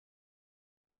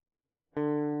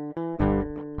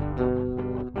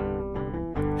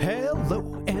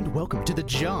welcome to the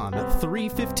John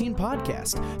 3:15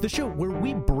 podcast, the show where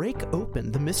we break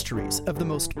open the mysteries of the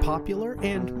most popular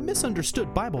and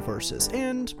misunderstood Bible verses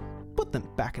and put them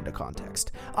back into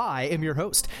context. I am your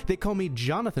host. They call me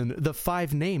Jonathan, the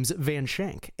Five Names Van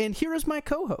Shank, and here is my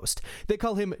co-host. They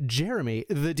call him Jeremy,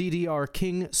 the DDR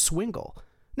King Swingle.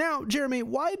 Now, Jeremy,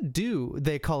 why do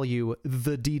they call you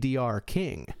the DDR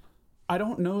King? I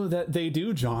don't know that they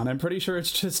do, John. I'm pretty sure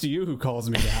it's just you who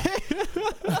calls me that.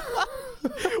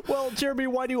 Well, Jeremy,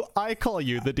 why do I call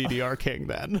you the DDR King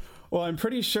then? Well, I'm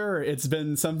pretty sure it's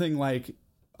been something like,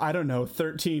 I don't know,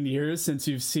 13 years since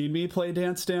you've seen me play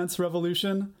Dance Dance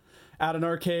Revolution at an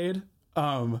arcade.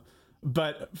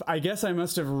 But I guess I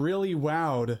must have really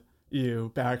wowed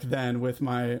you back then with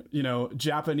my,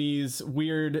 Japanese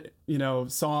weird,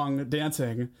 song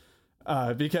dancing.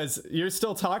 Because you're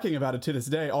still talking about it to this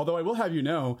day. Although I will have you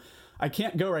know, I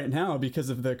can't go right now because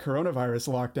of the coronavirus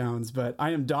lockdowns, but I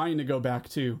am dying to go back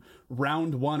to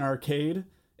Round 1 Arcade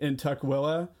in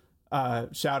Tukwila.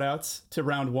 Shout outs to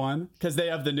Round 1 because they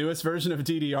have the newest version of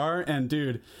DDR. And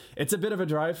dude, it's a bit of a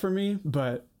drive for me,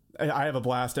 but I have a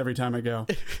blast every time I go.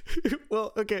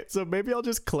 Well, okay, so maybe I'll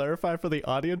just clarify for the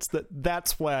audience that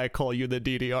that's why I call you the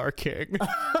DDR King.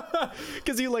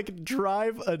 Because you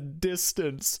drive a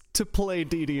distance to play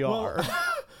DDR. Well,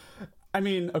 I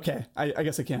mean, okay, I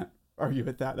guess I can't argue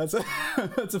with that. That's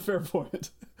a fair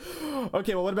point.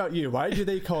 Okay, well, what about you? Why do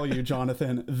they call you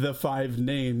Jonathan, the Five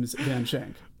Names Van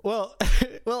Shank? Well,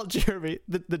 Jeremy,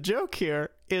 the joke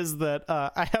here is that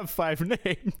I have five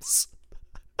names.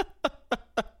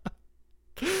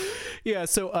 Yeah,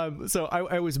 so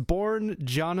I was born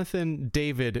Jonathan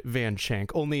David Van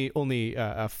Shank, only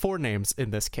four names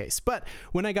in this case. But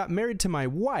when I got married to my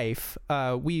wife,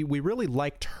 we really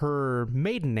liked her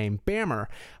maiden name, Bammer,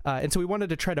 and so we wanted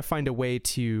to try to find a way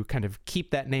to kind of keep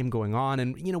that name going on.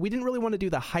 And we didn't really want to do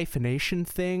the hyphenation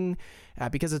thing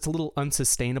because it's a little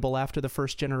unsustainable after the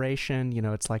first generation.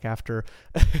 It's like after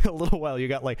a little while, you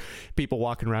got people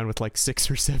walking around with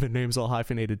 6 or 7 names all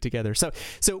hyphenated together. So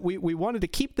we wanted to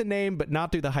keep the name but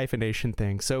not do the hyphenation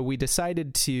thing. So we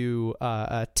decided to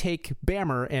take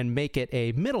Bammer and make it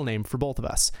a middle name for both of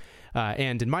us.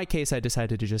 And in my case, I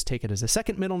decided to just take it as a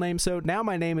second middle name. So now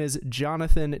my name is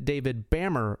Jonathan David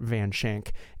Bammer Van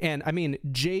Shank. And I mean,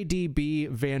 JDB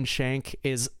Van Shank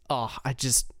is,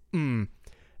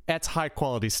 that's high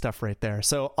quality stuff right there.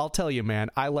 So I'll tell you, man,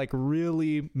 I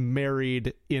really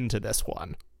married into this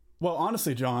one. Well,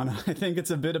 honestly, John, I think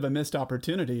it's a bit of a missed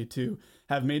opportunity to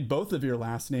have made both of your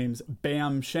last names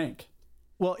Bam Shank.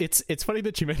 Well, it's funny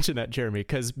that you mentioned that, Jeremy,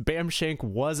 because Bam Shank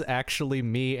was actually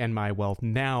me and my,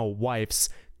 now wife's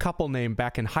couple name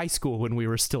back in high school when we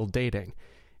were still dating.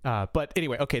 But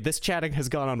anyway, okay, this chatting has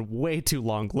gone on way too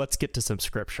long. Let's get to some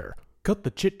scripture. Cut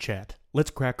the chit-chat.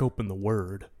 Let's crack open the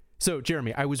word. So,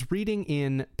 Jeremy, I was reading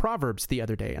in Proverbs the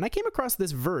other day, and I came across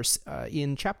this verse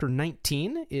in chapter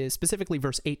 19, specifically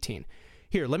verse 18.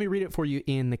 Here, let me read it for you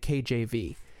in the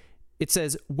KJV. It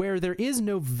says, "Where there is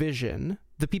no vision,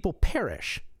 the people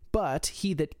perish, but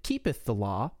he that keepeth the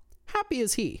law, happy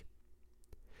is he."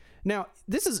 Now,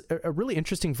 this is a really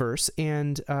interesting verse,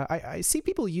 and I see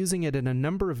people using it in a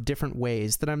number of different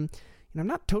ways that I'm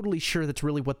not totally sure that's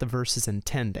really what the verse is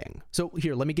intending. So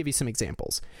here, let me give you some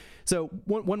examples. So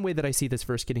one way that I see this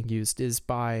verse getting used is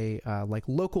by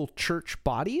local church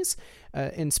bodies.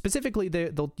 And specifically,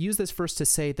 they'll use this verse to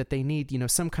say that they need,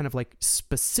 some kind of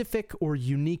specific or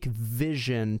unique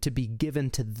vision to be given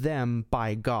to them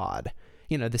by God.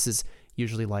 This is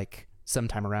usually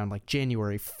sometime around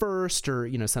January 1st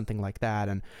or, something like that.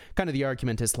 And kind of the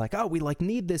argument is we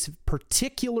need this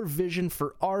particular vision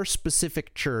for our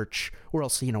specific church or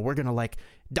else, we're going to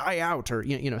die out or,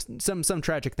 some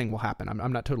tragic thing will happen.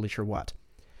 I'm not totally sure what.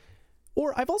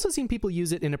 Or I've also seen people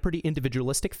use it in a pretty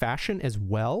individualistic fashion as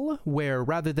well, where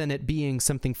rather than it being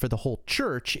something for the whole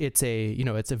church, it's a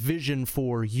vision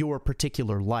for your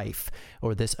particular life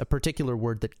or a particular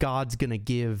word that God's going to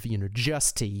give,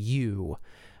 just to you.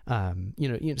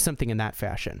 Something in that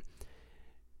fashion.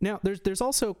 Now, there's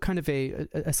also kind of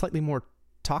a slightly more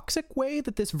toxic way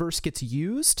that this verse gets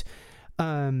used,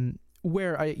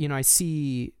 where I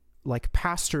see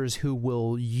pastors who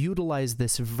will utilize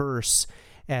this verse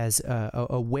as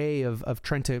a way of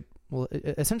trying to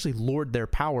essentially lord their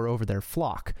power over their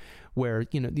flock, where,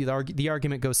 the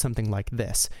argument goes something like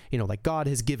this, God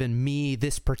has given me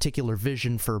this particular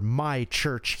vision for my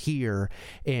church here.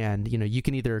 And, you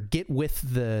can either get with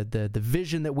the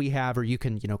vision that we have, or you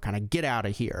can, kind of get out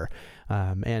of here.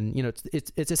 And,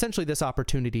 it's essentially this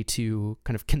opportunity to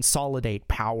kind of consolidate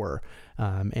power,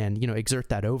 and, exert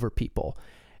that over people.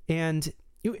 And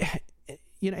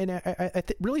and I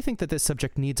really think that this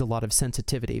subject needs a lot of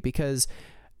sensitivity, because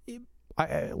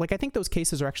I think those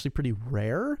cases are actually pretty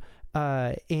rare.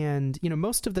 And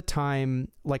most of the time,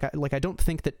 I don't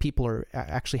think that people are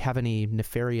actually have any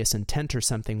nefarious intent or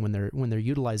something when they're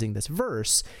utilizing this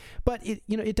verse. But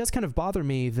it does kind of bother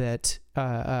me that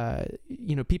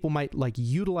people might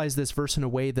utilize this verse in a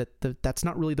way that's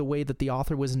not really the way that the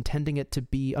author was intending it to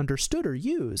be understood or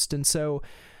used. And so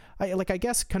I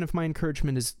guess kind of my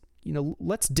encouragement is,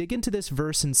 let's dig into this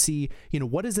verse and see,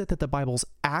 what is it that the Bible's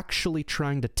actually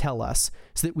trying to tell us,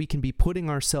 so that we can be putting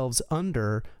ourselves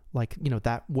under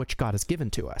that which God has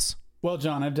given to us. Well,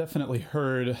 John, I've definitely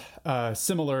heard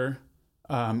similar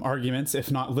arguments, if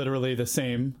not literally the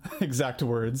same exact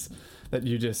words that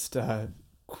you just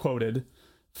quoted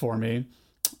for me.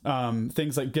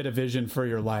 Things like get a vision for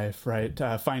your life, right?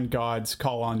 Find God's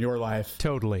call on your life.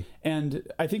 Totally. And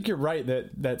I think you're right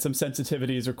that some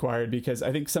sensitivity is required, because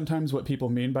I think sometimes what people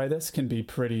mean by this can be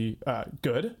pretty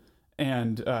good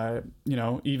and,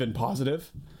 even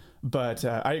positive. But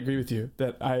I agree with you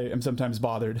that I am sometimes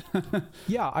bothered.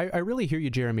 Yeah, I really hear you,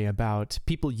 Jeremy, about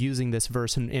people using this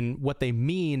verse and what they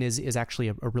mean is actually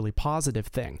a really positive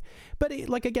thing. But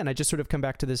again, I just sort of come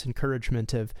back to this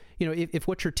encouragement of, if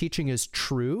what you're teaching is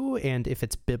true and if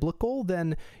it's biblical,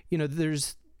 then,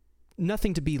 there's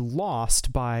nothing to be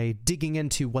lost by digging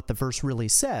into what the verse really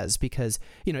says. Because,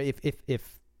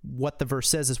 if what the verse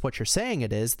says is what you're saying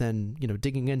it is, then,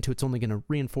 digging into it's only going to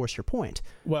reinforce your point.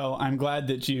 Well, I'm glad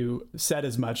that you said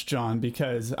as much, John,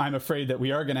 because I'm afraid that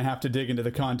we are going to have to dig into the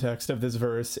context of this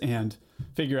verse and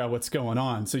figure out what's going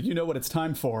on. So you know what it's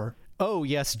time for. Oh,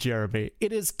 yes, Jeremy.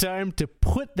 It is time to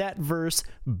put that verse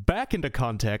back into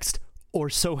context, or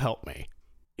so help me.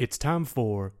 It's time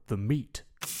for the meat.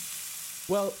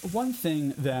 Well, one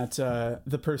thing that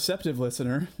the perceptive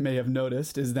listener may have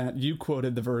noticed is that you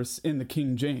quoted the verse in the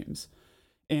King James.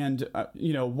 And,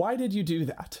 why did you do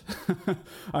that?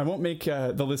 I won't make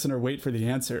the listener wait for the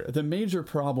answer. The major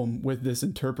problem with this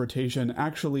interpretation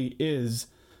actually is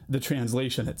the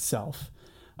translation itself.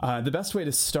 The best way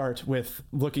to start with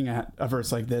looking at a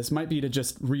verse like this might be to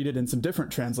just read it in some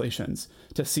different translations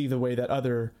to see the way that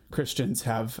other Christians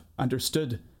have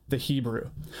understood the Hebrew.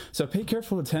 So pay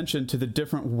careful attention to the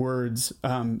different words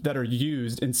that are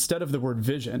used instead of the word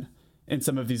vision in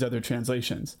some of these other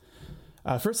translations.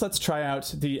 First, let's try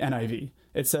out the NIV.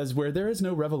 It says, where there is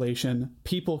no revelation,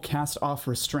 people cast off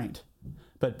restraint,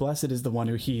 but blessed is the one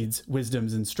who heeds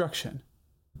wisdom's instruction.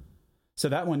 So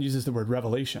that one uses the word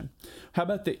revelation. How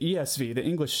about the ESV, the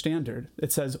English Standard?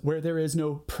 It says, where there is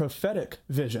no prophetic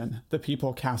vision, the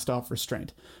people cast off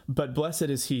restraint, but blessed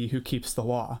is he who keeps the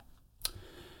law.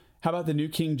 How about the New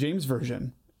King James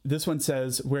Version? This one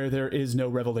says, where there is no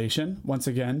revelation, once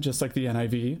again, just like the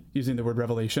NIV, using the word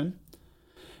revelation.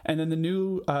 And then the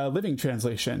New Living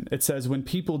Translation, it says, when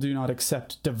people do not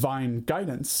accept divine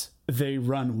guidance, they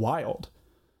run wild.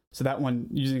 So that one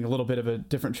using a little bit of a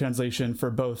different translation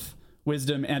for both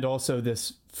wisdom and also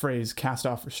this phrase, cast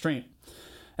off restraint.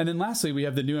 And then lastly, we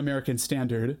have the New American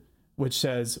Standard, which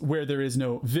says, where there is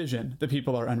no vision, the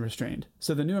people are unrestrained.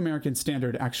 So the New American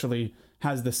Standard actually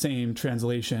has the same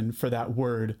translation for that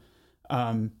word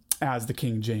as the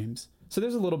King James. So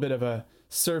there's a little bit of a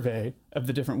survey of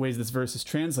the different ways this verse is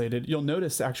translated. You'll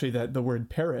notice actually that the word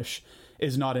perish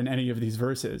is not in any of these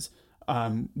verses,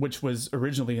 which was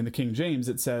originally in the King James.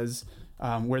 It says,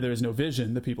 where there is no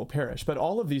vision, the people perish. But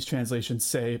all of these translations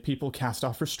say people cast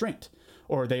off restraint,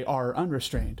 or they are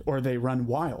unrestrained, or they run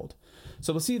wild.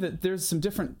 So we'll see that there's some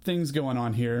different things going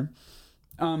on here.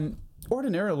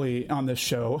 Ordinarily on this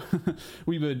show,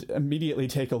 we would immediately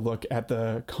take a look at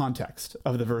the context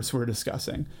of the verse we're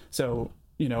discussing. So,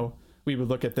 we would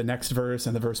look at the next verse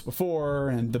and the verse before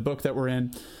and the book that we're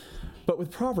in. But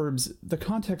with Proverbs, the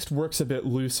context works a bit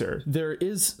looser. There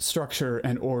is structure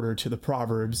and order to the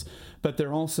Proverbs, but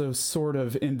they're also sort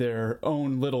of in their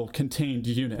own little contained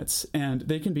units, and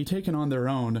they can be taken on their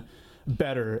own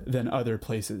better than other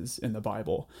places in the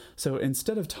Bible. So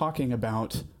instead of talking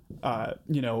about,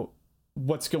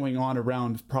 what's going on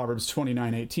around Proverbs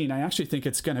 29:18, I actually think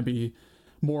it's going to be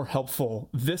more helpful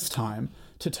this time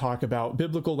to talk about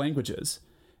biblical languages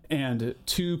and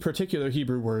two particular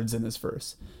Hebrew words in this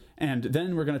verse. And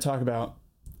then we're going to talk about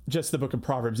just the book of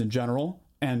Proverbs in general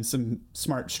and some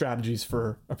smart strategies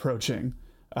for approaching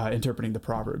interpreting the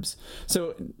Proverbs.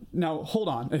 So now hold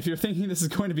on. If you're thinking this is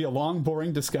going to be a long,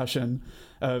 boring discussion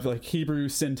of Hebrew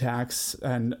syntax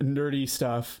and nerdy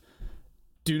stuff,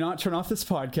 do not turn off this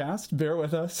podcast. Bear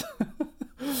with us.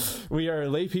 We are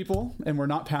lay people, and we're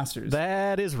not pastors.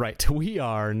 That is right. We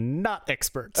are not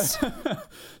experts.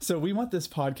 So we want this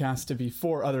podcast to be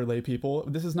for other lay people.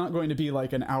 This is not going to be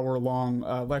like an hour-long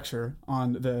lecture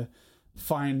on the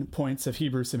fine points of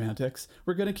Hebrew semantics.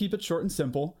 We're going to keep it short and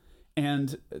simple.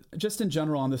 And just in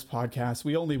general on this podcast,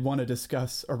 we only want to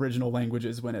discuss original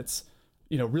languages when it's,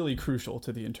 really crucial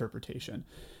to the interpretation.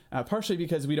 Partially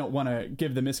because we don't want to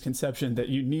give the misconception that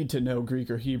you need to know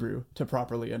Greek or Hebrew to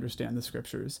properly understand the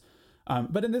scriptures.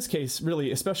 But in this case,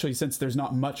 really, especially since there's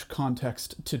not much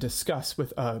context to discuss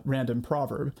with a random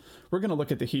proverb, we're going to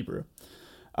look at the Hebrew.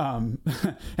 And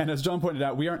as John pointed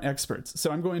out, we aren't experts.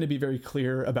 So I'm going to be very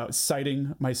clear about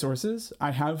citing my sources.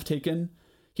 I have taken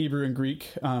Hebrew and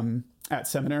Greek at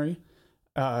seminary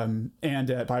and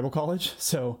at Bible college.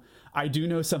 So I do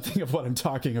know something of what I'm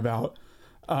talking about.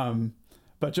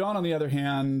 But John, on the other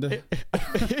hand...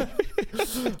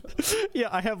 Yeah,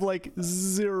 I have like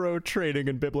zero training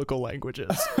in biblical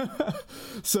languages.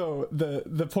 So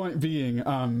the point being,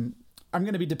 I'm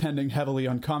going to be depending heavily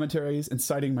on commentaries and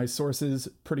citing my sources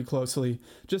pretty closely,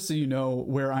 just so you know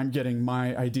where I'm getting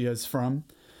my ideas from.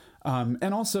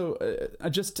 And also,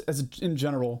 just as in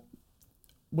general,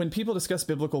 when people discuss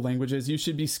biblical languages, you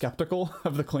should be skeptical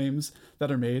of the claims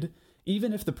that are made,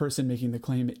 even if the person making the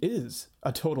claim is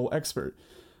a total expert.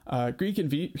 Greek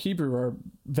and Hebrew are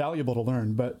valuable to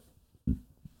learn, but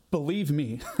believe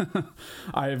me,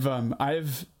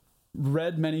 I've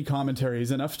read many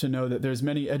commentaries enough to know that there's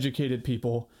many educated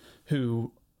people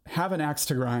who have an axe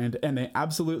to grind, and they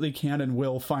absolutely can and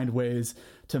will find ways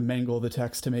to mangle the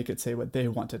text to make it say what they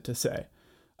want it to say.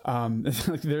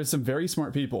 There's some very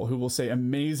smart people who will say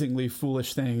amazingly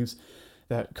foolish things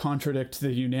that contradict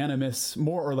the unanimous,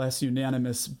 more or less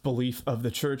unanimous belief of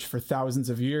the church for thousands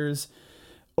of years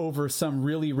over some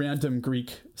really random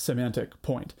Greek semantic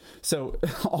point. So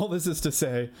all this is to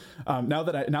say, now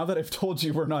that I've told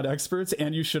you we're not experts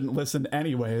and you shouldn't listen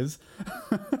anyways,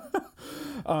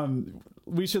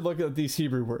 we should look at these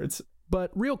Hebrew words. But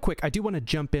real quick, I do want to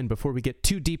jump in before we get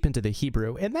too deep into the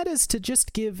Hebrew, and that is to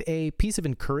just give a piece of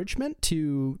encouragement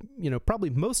to, probably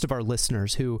most of our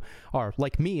listeners who are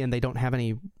like me and they don't have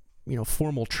any,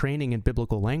 formal training in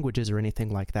biblical languages or anything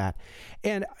like that.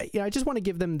 And I just want to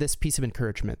give them this piece of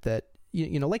encouragement that,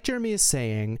 like Jeremy is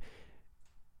saying,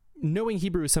 knowing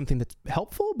Hebrew is something that's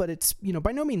helpful, but it's,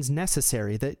 by no means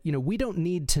necessary. That, we don't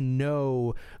need to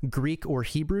know Greek or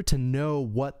Hebrew to know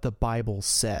what the Bible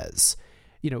says.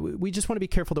 We just want to be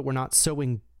careful that we're not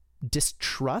sowing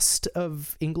distrust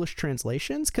of English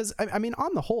translations. Because, I mean,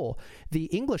 on the whole, the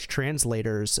English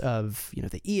translators of,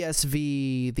 the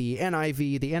ESV, the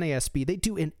NIV, the NASB, they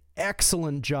do an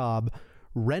excellent job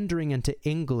rendering into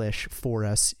English for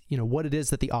us, what it is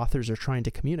that the authors are trying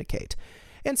to communicate.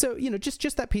 And so,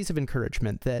 just that piece of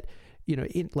encouragement that,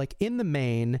 in the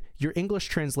main, your English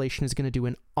translation is going to do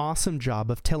an awesome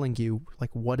job of telling you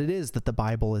what it is that the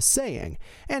Bible is saying.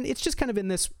 And it's just kind of in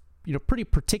this, pretty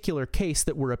particular case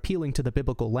that we're appealing to the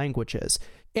biblical languages.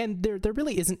 And there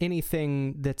really isn't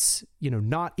anything that's,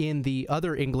 not in the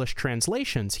other English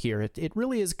translations here. It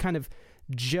really is kind of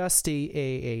just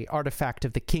a artifact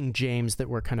of the King James that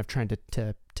we're kind of trying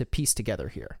to piece together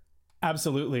here.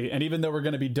 Absolutely. And even though we're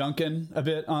going to be dunking a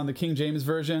bit on the King James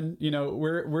Version,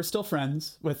 we're still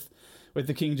friends with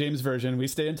the King James Version. We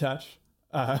stay in touch.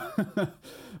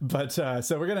 But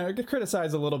so we're going to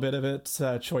criticize a little bit of its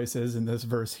choices in this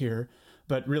verse here.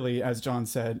 But really, as John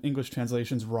said, English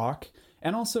translations rock.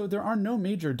 And also, there are no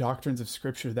major doctrines of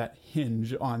Scripture that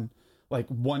hinge on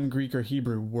one Greek or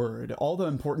Hebrew word. All the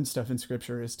important stuff in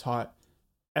Scripture is taught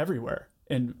everywhere.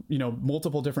 In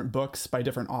multiple different books by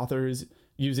different authors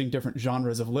using different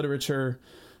genres of literature.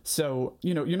 So,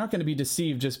 you're not going to be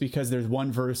deceived just because there's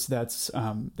one verse that's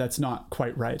not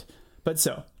quite right. But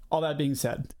so, all that being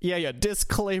said. Yeah.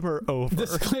 Disclaimer over.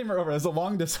 Disclaimer over. As a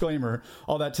long disclaimer,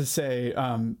 all that to say,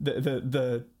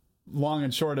 the long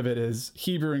and short of it is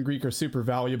Hebrew and Greek are super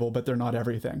valuable, but they're not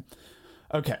everything.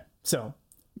 Okay, so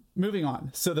moving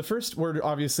on. So the first word,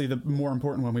 obviously the more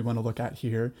important one we want to look at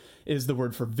here, is the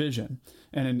word for vision.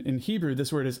 And in Hebrew,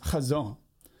 this word is chazon.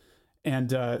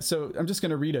 And so I'm just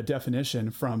going to read a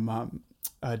definition from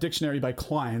a dictionary by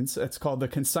Klein's. It's called the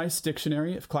Concise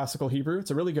Dictionary of Classical Hebrew.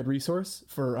 It's a really good resource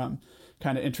for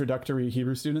kind of introductory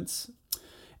Hebrew students.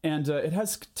 And it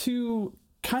has two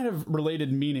kind of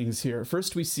related meanings here.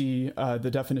 First, we see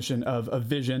the definition of a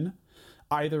vision,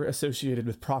 either associated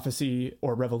with prophecy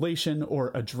or revelation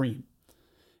or a dream.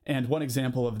 And one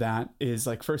example of that is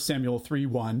 1 Samuel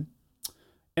 3:1.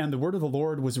 And the word of the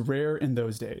Lord was rare in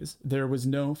those days. There was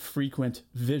no frequent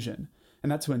vision.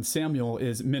 And that's when Samuel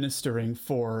is ministering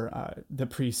for the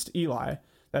priest Eli.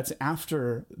 That's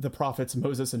after the prophets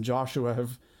Moses and Joshua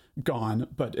have gone,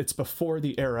 but it's before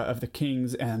the era of the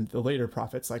kings and the later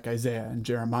prophets like Isaiah and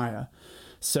Jeremiah.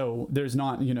 So there's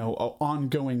not, an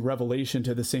ongoing revelation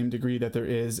to the same degree that there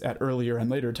is at earlier and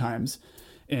later times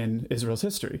in Israel's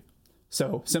history.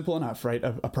 So simple enough, right?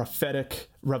 A prophetic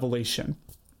revelation.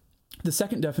 The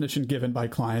second definition given by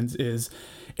Kleins is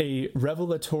a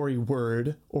revelatory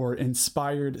word or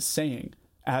inspired saying,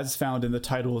 as found in the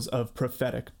titles of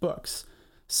prophetic books.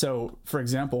 So, for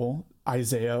example,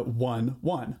 Isaiah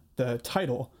 1:1, the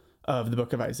title of the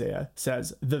book of Isaiah,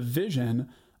 says, "The vision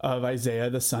of Isaiah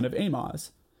the son of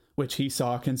Amoz, which he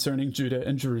saw concerning Judah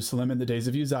and Jerusalem in the days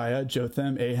of Uzziah,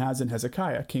 Jotham, Ahaz, and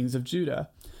Hezekiah, kings of Judah."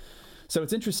 So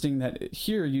it's interesting that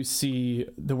here you see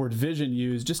the word vision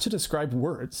used just to describe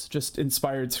words, just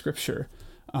inspired scripture.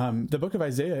 The book of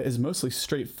Isaiah is mostly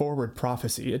straightforward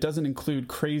prophecy. It doesn't include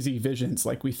crazy visions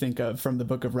like we think of from the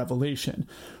book of Revelation,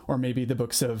 or maybe the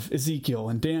books of Ezekiel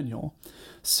and Daniel.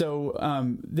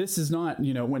 So this is not,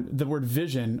 when the word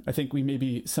vision, I think we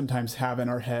maybe sometimes have in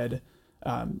our head,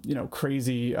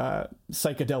 crazy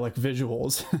psychedelic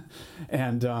visuals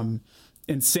and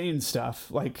insane stuff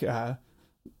like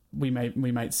we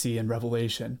might see in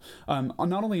Revelation.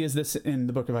 Not only is this in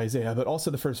the book of Isaiah, but also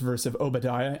the first verse of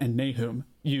Obadiah and Nahum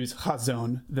use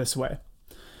chazon this way.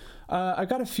 I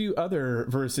got a few other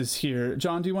verses here.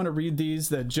 John, do you want to read these,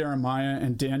 the Jeremiah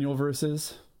and Daniel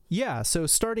verses? Yeah, so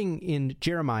starting in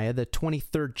Jeremiah, the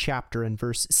 23rd chapter and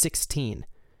verse 16.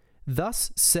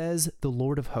 "Thus says the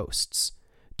Lord of hosts,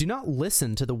 do not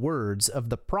listen to the words of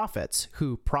the prophets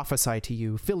who prophesy to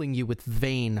you, filling you with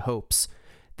vain hopes.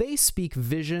 They speak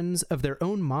visions of their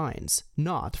own minds,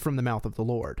 not from the mouth of the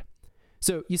Lord."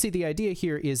 So you see, the idea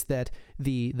here is that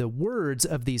the words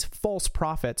of these false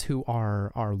prophets who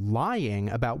are lying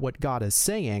about what God is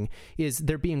saying, is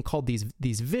they're being called these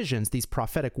visions, these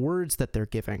prophetic words that they're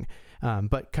giving.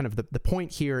 But kind of the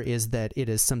point here is that it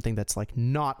is something that's like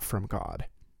not from God.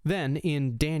 Then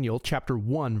in Daniel chapter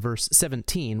 1, verse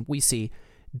 17, we see,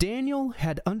 "Daniel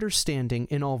had understanding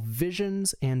in all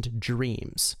visions and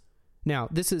dreams." Now,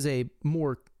 this is a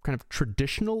more kind of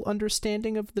traditional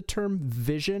understanding of the term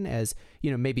vision, as,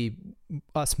 maybe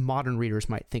us modern readers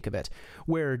might think of it,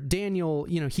 where Daniel,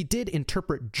 he did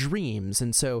interpret dreams.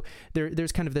 And so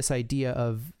there's kind of this idea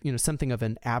of, something of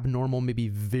an abnormal, maybe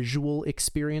visual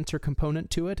experience or component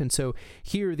to it. And so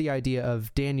here the idea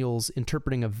of Daniel's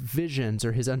interpreting of visions,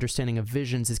 or his understanding of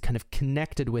visions, is kind of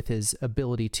connected with his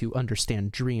ability to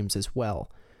understand dreams as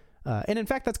well. And in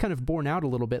fact, that's kind of borne out a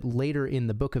little bit later in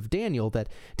the book of Daniel, that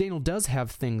Daniel does have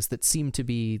things that seem to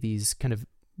be these kind of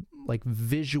like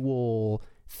visual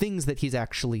things that he's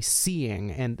actually seeing.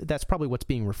 And that's probably what's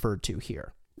being referred to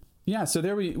here. Yeah, so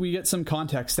there we get some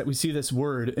context that we see this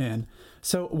word in.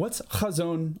 So what's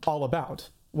chazon all about?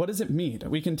 What does it mean?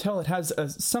 We can tell it has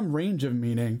some range of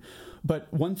meaning,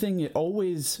 but one thing it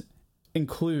always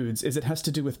includes is it has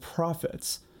to do with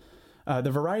prophets.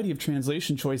 The variety of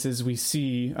translation choices we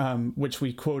see, which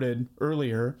we quoted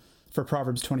earlier for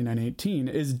Proverbs 29:18,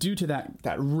 is due to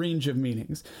that range of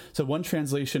meanings. So one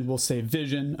translation will say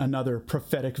vision, another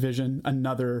prophetic vision,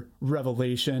 another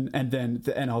revelation, and then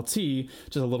the NLT,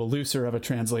 which is a little looser of a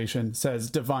translation, says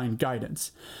divine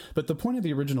guidance. But the point of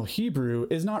the original Hebrew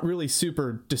is not really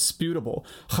super disputable.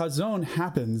 Chazon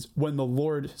happens when the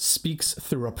Lord speaks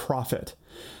through a prophet.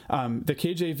 The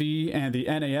KJV and the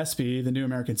NASB, the New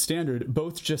American Standard,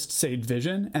 both just say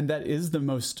vision, and that is the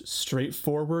most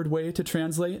straightforward way to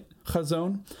translate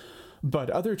chazon. But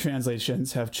other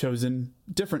translations have chosen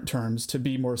different terms to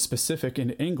be more specific in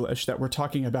English, that we're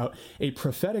talking about a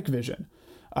prophetic vision,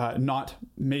 not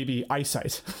maybe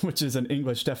eyesight, which is an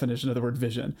English definition of the word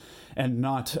vision, and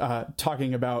not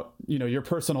talking about your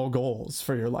personal goals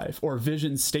for your life, or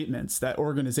vision statements that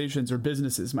organizations or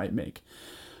businesses might make.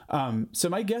 So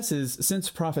my guess is, since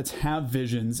prophets have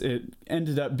visions, it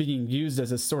ended up being used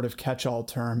as a sort of catch-all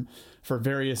term for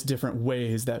various different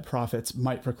ways that prophets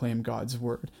might proclaim God's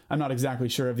word. I'm not exactly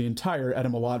sure of the entire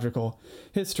etymological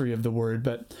history of the word,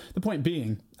 but the point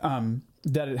being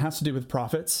that it has to do with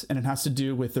prophets, and it has to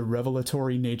do with the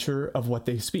revelatory nature of what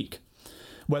they speak.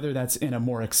 Whether that's in a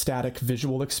more ecstatic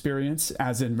visual experience,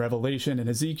 as in Revelation and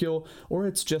Ezekiel, or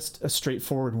it's just a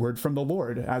straightforward word from the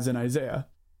Lord, as in Isaiah.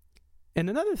 And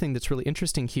another thing that's really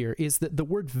interesting here is that the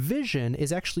word vision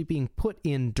is actually being put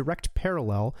in direct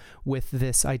parallel with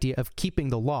this idea of keeping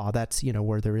the law. That's,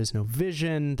 where there is no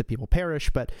vision, the people perish,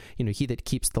 but, he that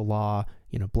keeps the law,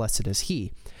 blessed is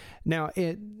he. Now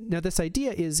this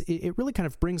idea is, it really kind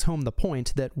of brings home the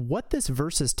point that what this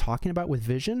verse is talking about with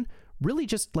vision really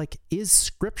just is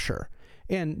scripture.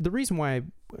 And the reason why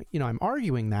I'm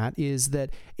arguing that is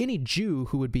that any Jew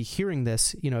who would be hearing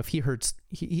this, if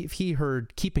he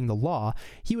heard keeping the law,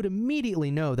 he would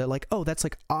immediately know that like, oh, that's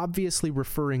like obviously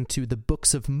referring to the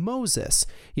books of Moses,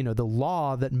 the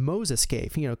law that Moses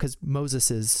gave, because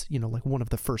Moses is, like one of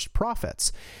the first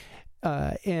prophets.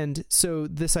 And so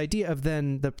this idea of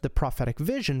then the prophetic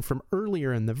vision from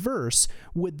earlier in the verse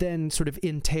would then sort of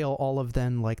entail all of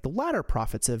then like the latter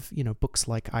prophets of, books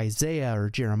like Isaiah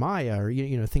or Jeremiah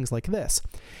or, things like this.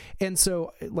 And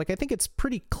so like, I think it's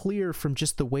pretty clear from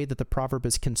just the way that the proverb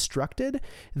is constructed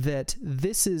that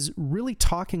this is really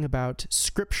talking about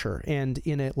scripture and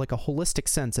in a like a holistic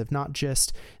sense of not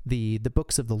just the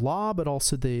books of the law, but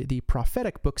also the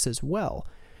prophetic books as well.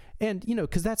 And,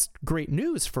 because that's great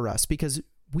news for us because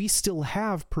we still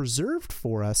have preserved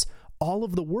for us all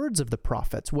of the words of the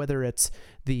prophets, whether it's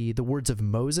the words of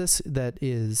Moses that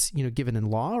is, given in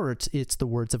law, or it's the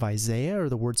words of Isaiah or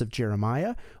the words of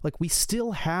Jeremiah. Like we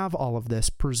still have all of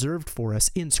this preserved for us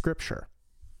in Scripture.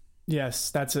 Yes,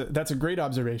 that's a great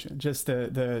observation. Just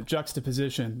the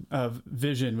juxtaposition of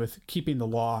vision with keeping the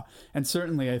law. And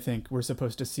certainly I think we're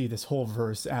supposed to see this whole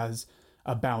verse as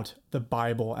about the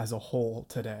Bible as a whole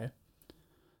today.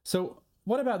 So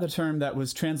what about the term that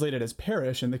was translated as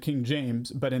perish in the King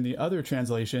James, but in the other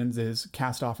translations is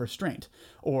cast off restraint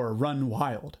or run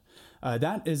wild?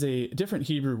 That is a different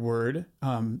Hebrew word.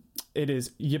 It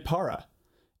is yipara.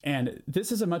 And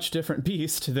this is a much different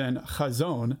beast than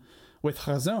chazon. With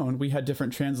chazon, we had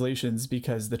different translations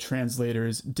because the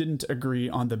translators didn't agree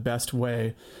on the best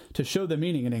way to show the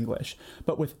meaning in English.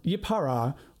 But with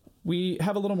yipara, we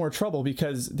have a little more trouble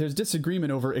because there's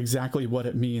disagreement over exactly what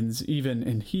it means, even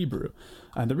in Hebrew.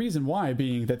 And the reason why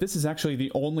being that this is actually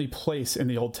the only place in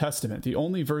the Old Testament, the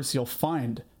only verse you'll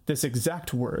find this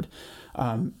exact word.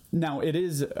 Now, it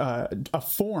is a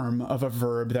form of a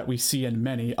verb that we see in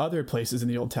many other places in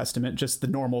the Old Testament, just the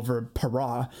normal verb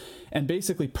para. And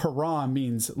basically, para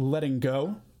means letting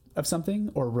go of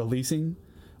something or releasing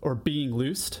or being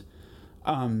loosed.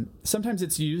 Sometimes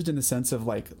it's used in the sense of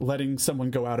like letting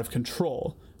someone go out of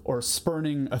control or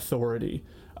spurning authority.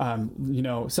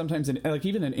 Sometimes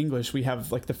even in English, we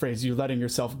have like the phrase, you letting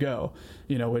yourself go,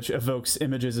 which evokes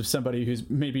images of somebody who's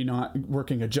maybe not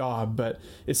working a job, but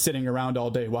is sitting around all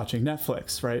day watching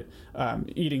Netflix, right?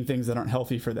 Eating things that aren't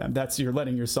healthy for them. That's you're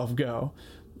letting yourself go.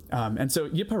 And so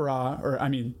yipara,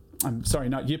 I'm sorry,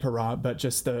 not yipara, but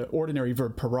just the ordinary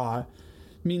verb para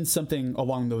means something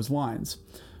along those lines.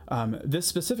 This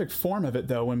specific form of it,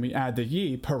 though, when we add the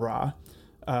ye, para,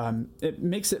 it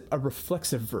makes it a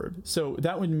reflexive verb. So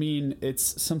that would mean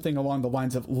it's something along the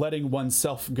lines of letting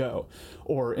oneself go,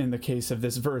 or in the case of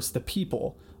this verse, the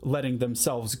people letting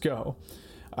themselves go.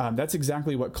 That's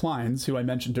exactly what Klein's, who I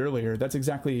mentioned earlier, that's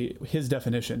exactly his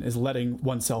definition, is letting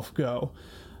oneself go.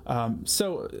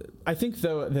 So I think,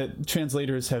 though, that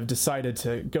translators have decided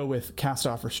to go with cast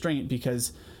off restraint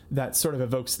because that sort of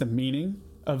evokes the meaning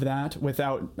of that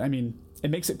it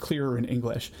makes it clearer in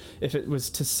English. If it was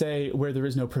to say where there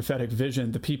is no prophetic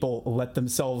vision, the people let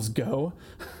themselves go,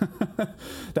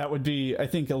 that would be, I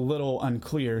think, a little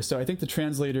unclear. So I think the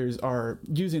translators are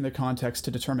using the context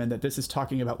to determine that this is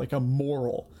talking about like a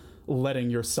moral letting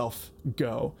yourself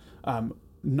go,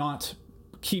 not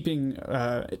keeping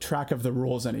track of the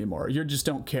rules anymore. You just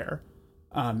don't care.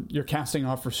 You're casting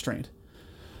off restraint.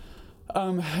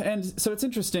 And so it's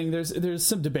interesting. There's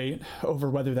some debate over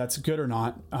whether that's good or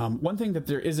not. One thing that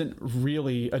there isn't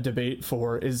really a debate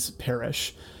for is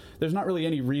perish. There's not really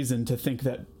any reason to think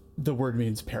that the word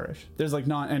means perish. There's like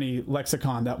not any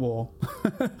lexicon that will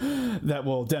that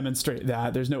will demonstrate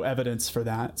that. There's no evidence for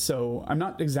that. So I'm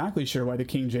not exactly sure why the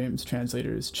King James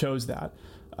translators chose that.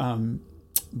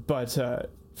 But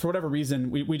for whatever reason,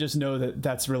 we just know that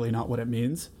that's really not what it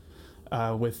means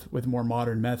with more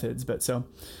modern methods. But so.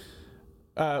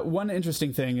 One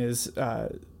interesting thing is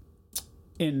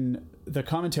in the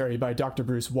commentary by Dr.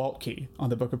 Bruce Waltke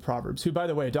on the Book of Proverbs, who, by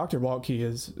the way, Dr. Waltke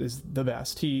is the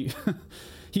best. He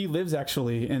lives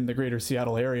actually in the greater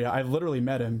Seattle area. I literally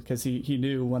met him because he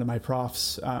knew one of my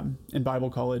profs in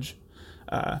Bible college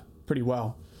pretty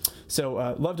well.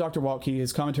 So love Dr. Waltke.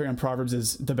 His commentary on Proverbs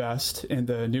is the best in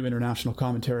the New International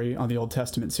Commentary on the Old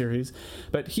Testament series.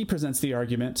 But he presents the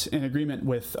argument in agreement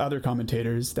with other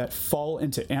commentators that fall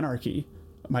into anarchy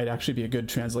might actually be a good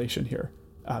translation here.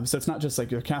 So it's not just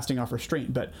like you're casting off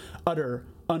restraint, but utter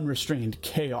unrestrained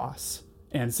chaos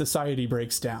and society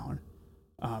breaks down.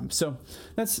 So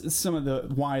that's some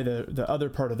of why the other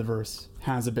part of the verse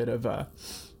has a bit of a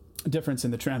difference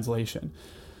in the translation.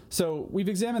 So we've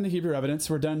examined the Hebrew evidence.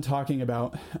 We're done talking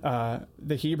about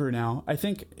the Hebrew now. I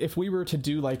think if we were to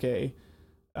do like a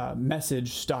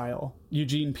message style,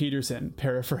 Eugene Peterson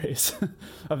paraphrase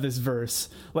of this verse,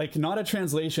 like not a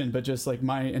translation, but just like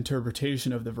my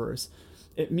interpretation of the verse.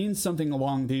 It means something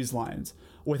along these lines: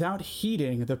 without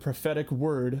heeding the prophetic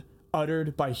word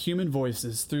uttered by human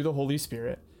voices through the Holy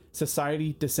Spirit,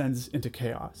 society descends into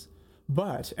chaos.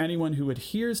 But anyone who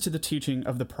adheres to the teaching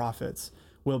of the prophets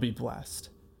will be blessed.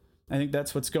 I think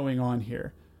that's what's going on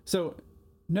here. So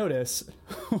notice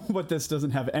what this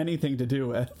doesn't have anything to do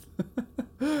with.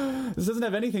 This doesn't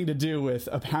have anything to do with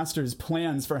a pastor's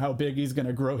plans for how big he's going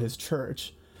to grow his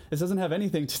church. This doesn't have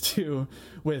anything to do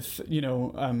with,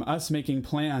 us making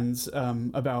plans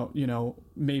about,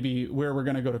 maybe where we're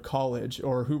going to go to college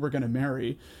or who we're going to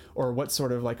marry or what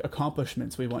sort of like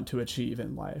accomplishments we want to achieve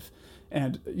in life.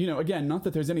 And, again, not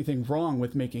that there's anything wrong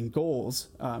with making goals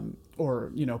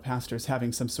or, pastors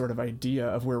having some sort of idea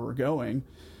of where we're going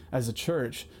as a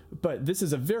church, but this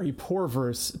is a very poor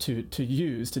verse to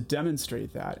use to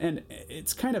demonstrate that. And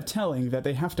it's kind of telling that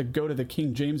they have to go to the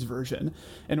King James Version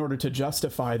in order to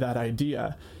justify that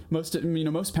idea. Most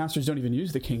pastors don't even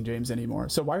use the King James anymore.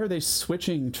 So why are they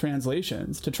switching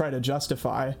translations to try to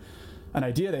justify an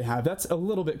idea they have? That's a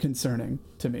little bit concerning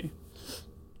to me.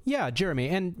 Yeah, Jeremy,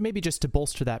 and maybe just to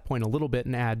bolster that point a little bit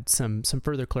and add some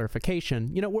further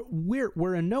clarification,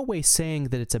 we're in no way saying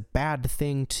that it's a bad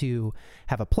thing to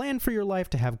have a plan for your life,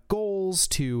 to have goals,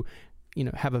 to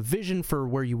have a vision for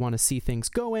where you want to see things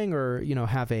going, or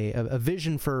have a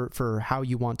vision for how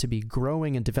you want to be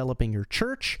growing and developing your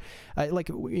church.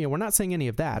 We're not saying any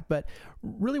of that, but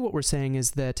really what we're saying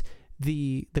is that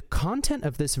the content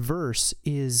of this verse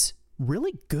is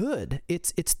really good.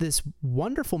 It's this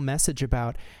wonderful message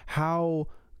about how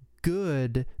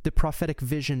good the prophetic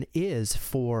vision is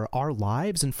for our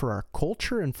lives and for our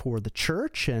culture and for the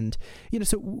church. And,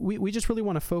 so we just really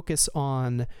want to focus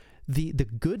on the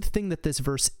good thing that this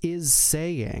verse is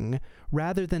saying,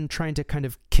 rather than trying to kind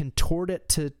of contort it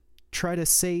to try to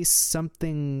say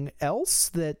something else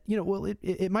that,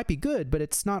 it might be good, but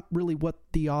it's not really what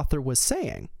the author was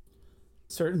saying.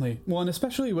 Certainly. Well, and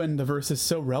especially when the verse is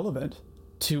so relevant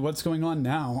to what's going on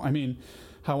now. I mean,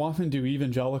 how often do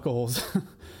evangelicals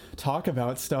talk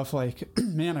about stuff like,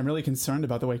 man, I'm really concerned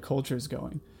about the way culture is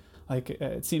going. Like,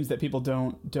 it seems that people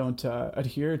don't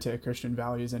adhere to Christian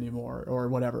values anymore or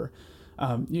whatever.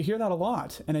 You hear that a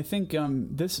lot. And I think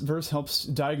this verse helps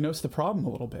diagnose the problem a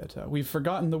little bit. We've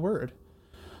forgotten the word.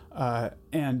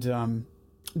 And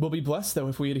we'll be blessed, though,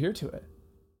 if we adhere to it.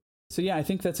 So, yeah, I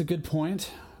think that's a good point.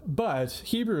 But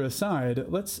Hebrew aside,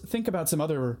 let's think about some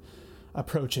other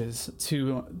approaches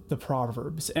to the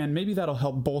Proverbs, and maybe that'll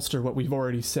help bolster what we've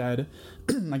already said.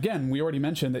 Again, we already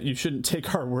mentioned that you shouldn't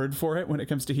take our word for it when it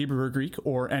comes to Hebrew or Greek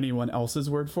or anyone else's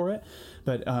word for it,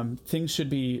 but things should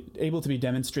be able to be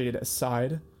demonstrated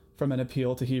aside from an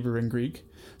appeal to Hebrew and Greek.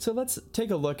 So let's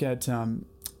take a look at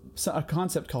a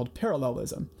concept called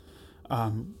parallelism.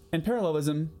 And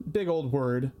parallelism, big old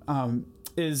word,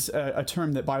 is a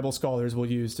term that Bible scholars will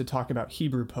use to talk about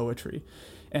Hebrew poetry.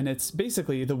 And it's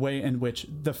basically the way in which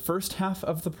the first half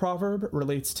of the proverb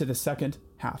relates to the second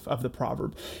half of the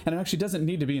proverb. And it actually doesn't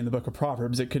need to be in the book of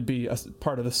Proverbs. It could be a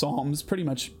part of the Psalms, pretty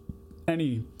much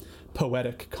any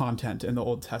poetic content in the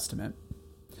Old Testament.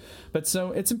 But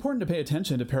so it's important to pay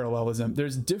attention to parallelism.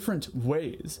 There's different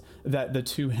ways that the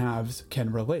two halves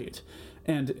can relate.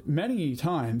 And many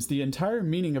times, the entire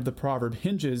meaning of the proverb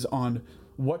hinges on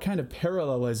what kind of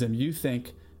parallelism you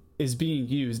think is being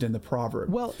used in the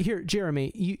proverb. Well, here,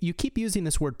 Jeremy, you keep using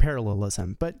this word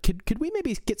parallelism, but could we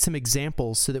maybe get some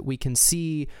examples so that we can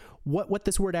see what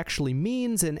this word actually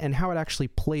means and how it actually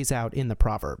plays out in the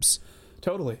Proverbs?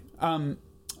 Totally.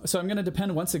 So I'm going to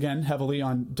depend once again heavily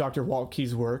on Dr.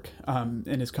 Waltke's work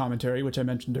in his commentary, which I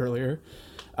mentioned earlier.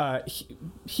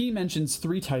 He mentions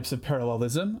three types of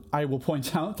parallelism. I will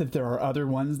point out that there are other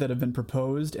ones that have been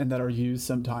proposed and that are used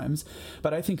sometimes,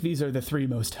 but I think these are the three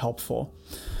most helpful.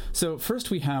 So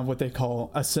first we have what they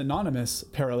call a synonymous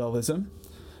parallelism.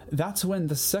 That's when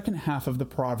the second half of the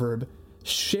proverb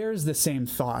shares the same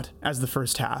thought as the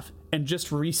first half and just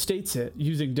restates it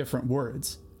using different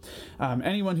words.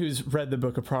 Anyone who's read the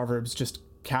book of Proverbs just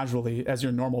casually as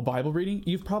your normal Bible reading,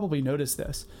 you've probably noticed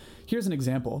this. Here's an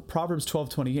example. Proverbs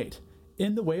 12:28.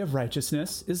 In the way of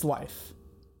righteousness is life,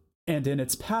 and in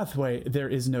its pathway there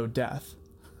is no death.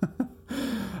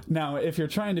 Now, if you're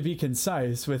trying to be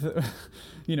concise with,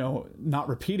 not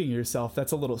repeating yourself,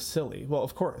 that's a little silly. Well,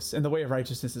 of course, in the way of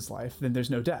righteousness is life, then there's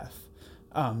no death.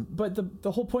 But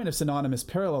the whole point of synonymous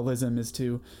parallelism is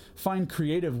to find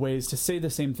creative ways to say the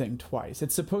same thing twice.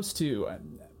 It's supposed to,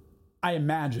 I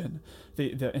imagine,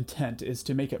 the intent is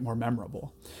to make it more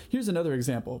memorable. Here's another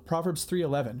example. Proverbs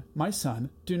 3:11. My son,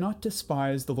 do not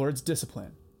despise the Lord's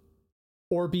discipline,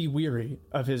 or be weary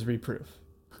of his reproof.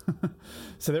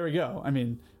 So there we go. I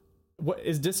mean, what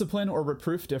is discipline or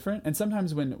reproof different? And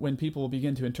sometimes when people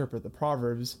begin to interpret the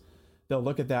Proverbs, they'll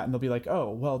look at that and they'll be like,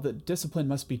 oh, well, the discipline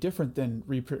must be different than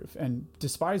reproof, and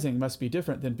despising must be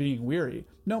different than being weary.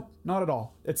 Nope, not at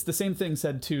all. It's the same thing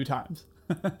said 2 times.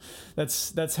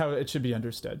 That's how it should be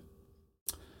understood.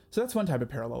 So that's one type of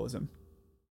parallelism.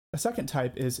 A second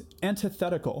type is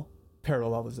antithetical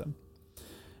parallelism.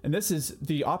 And this is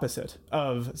the opposite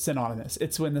of synonymous.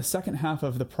 It's when the second half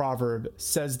of the proverb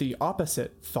says the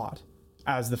opposite thought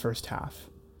as the first half.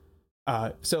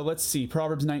 So let's see,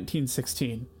 Proverbs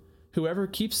 19:16. Whoever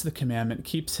keeps the commandment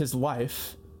keeps his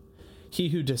life. He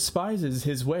who despises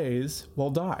his ways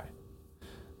will die.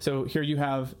 So here you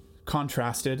have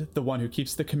contrasted the one who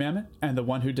keeps the commandment and the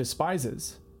one who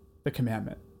despises the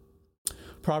commandment.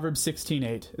 Proverbs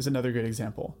 16:8 is another good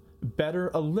example. Better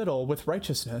a little with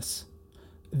righteousness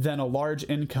than a large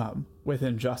income with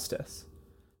injustice.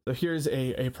 So here's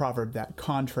a proverb that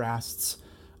contrasts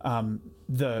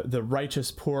the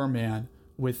righteous poor man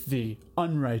with the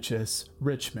unrighteous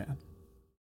rich man.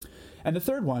 And the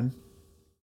third one,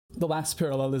 the last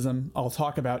parallelism I'll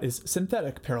talk about, is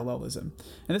synthetic parallelism.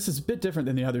 And this is a bit different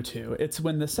than the other two. It's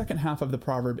when the second half of the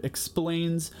proverb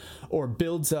explains or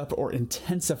builds up or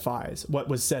intensifies what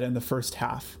was said in the first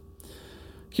half.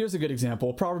 Here's a good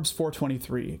example. Proverbs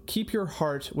 4:23. Keep your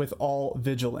heart with all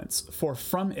vigilance, for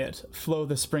from it flow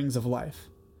the springs of life.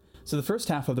 So the first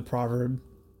half of the proverb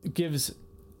gives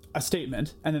a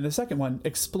statement, and then the second one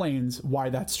explains why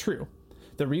that's true.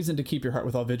 The reason to keep your heart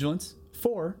with all vigilance,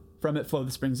 for from it flow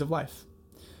the springs of life.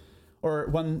 Or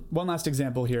one last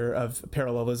example here of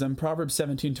parallelism, Proverbs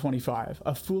 17:25.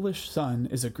 A foolish son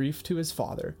is a grief to his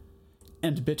father,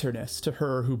 and bitterness to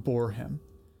her who bore him.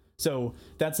 So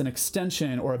that's an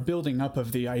extension or a building up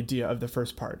of the idea of the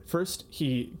first part. First,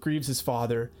 he grieves his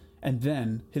father, and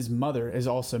then his mother is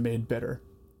also made bitter.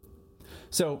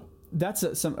 So that's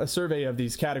a survey of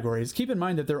these categories. Keep in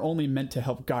mind that they're only meant to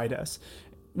help guide us.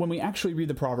 When we actually read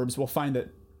the Proverbs, we'll find that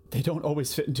they don't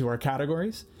always fit into our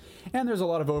categories, and there's a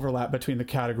lot of overlap between the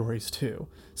categories too.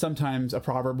 Sometimes a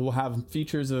proverb will have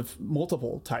features of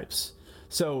multiple types.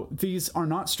 So these are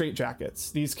not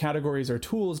straitjackets. These categories are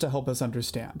tools to help us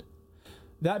understand.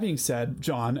 That being said,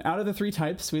 John, out of the 3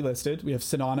 types we listed, we have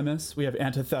synonymous, we have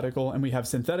antithetical, and we have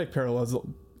synthetic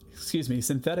parallelism.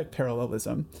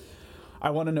 I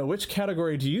want to know, which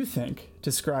category do you think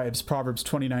describes Proverbs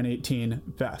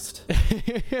 29:18 best?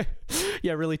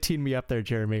 Yeah, really teed me up there,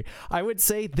 Jeremy. I would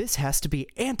say this has to be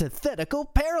antithetical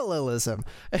parallelism.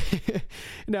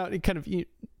 Now, kind of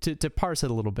to parse it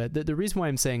a little bit, the reason why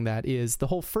I'm saying that is the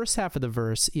whole first half of the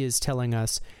verse is telling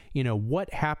us,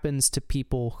 what happens to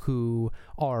people who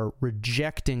are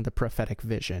rejecting the prophetic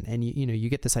vision. And, you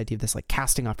get this idea of this like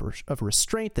casting off of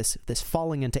restraint, this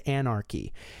falling into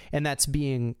anarchy. And that's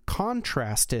being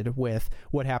contrasted with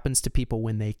what happens to people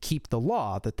when they keep the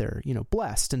law, that they're,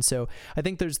 blessed. And so I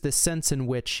think there's this sense in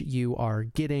which you are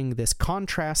getting this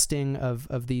contrasting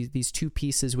of these two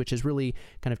pieces, which is really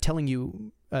kind of telling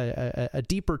you a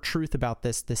deeper truth about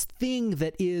this thing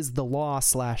that is the law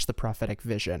 / the prophetic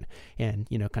vision. And,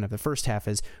 kind of the first half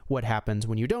is what happens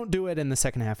when you don't do it, and the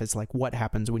second half is like what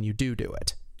happens when you do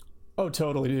it. Oh,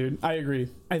 totally, dude. I agree.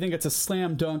 I think it's a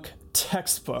slam dunk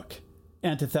textbook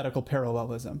antithetical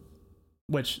parallelism,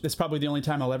 which is probably the only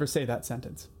time I'll ever say that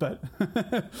sentence. But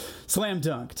slam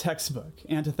dunk, textbook,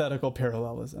 antithetical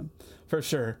parallelism, for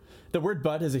sure. The word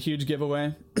but is a huge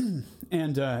giveaway.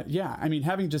 And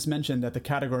having just mentioned that the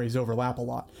categories overlap a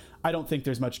lot, I don't think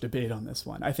there's much debate on this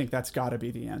one. I think that's got to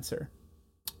be the answer.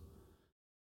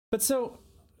 But so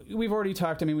we've already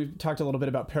talked, we've talked a little bit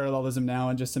about parallelism now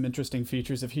and just some interesting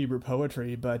features of Hebrew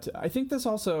poetry, but I think this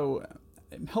also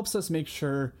helps us make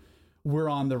sure we're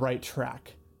on the right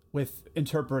track with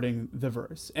interpreting the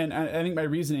verse. And I think my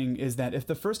reasoning is that if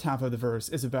the first half of the verse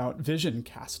is about vision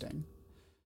casting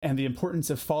and the importance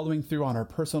of following through on our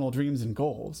personal dreams and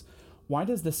goals, why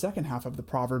does the second half of the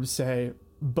Proverbs say,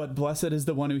 but blessed is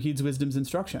the one who heeds wisdom's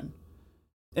instruction?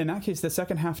 In that case, the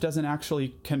second half doesn't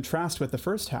actually contrast with the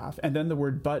first half, and then the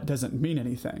word but doesn't mean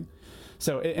anything.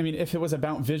 So, if it was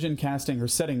about vision casting or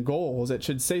setting goals, it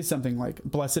should say something like,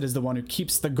 blessed is the one who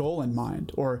keeps the goal in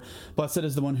mind, or blessed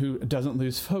is the one who doesn't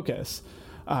lose focus.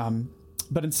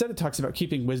 But instead it talks about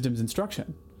keeping wisdom's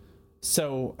instruction.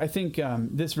 So I think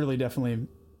this really definitely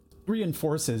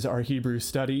reinforces our Hebrew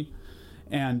study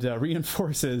and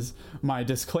reinforces my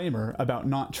disclaimer about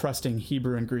not trusting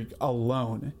Hebrew and Greek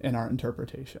alone in our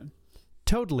interpretation.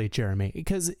 Totally, Jeremy,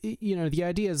 because, the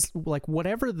idea is like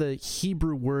whatever the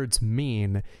Hebrew words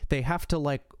mean, they have to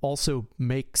like also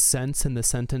make sense in the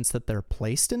sentence that they're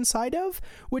placed inside of,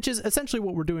 which is essentially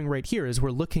what we're doing right here is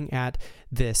we're looking at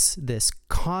this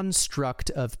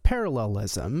construct of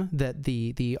parallelism that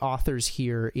the authors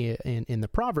here in the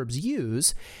Proverbs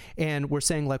use, and we're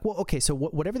saying like, well, okay, so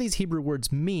whatever these Hebrew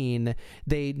words mean,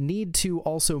 they need to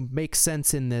also make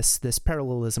sense in this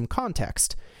parallelism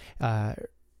context.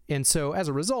 And so as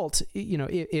a result,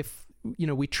 if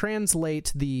we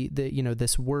translate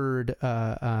this word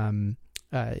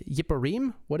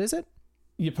Yipparim, what is it?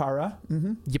 Yippara.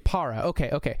 Mm-hmm. Yippara.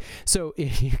 Okay. So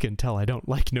you can tell I don't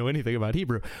know anything about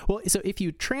Hebrew. Well, so if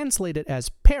you translate it as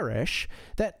perish,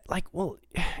 that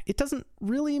it doesn't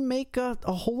really make a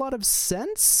whole lot of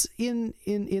sense in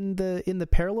the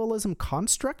parallelism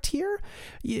construct here.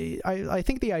 I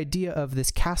think the idea of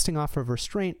this casting off of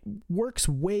restraint works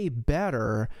way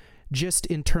better just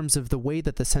in terms of the way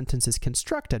that the sentence is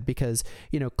constructed, because,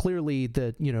 clearly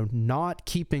the, not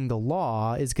keeping the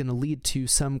law is going to lead to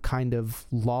some kind of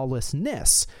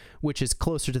lawlessness, which is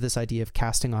closer to this idea of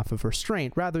casting off of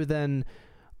restraint rather than,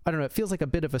 I don't know, it feels like a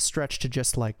bit of a stretch to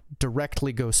just like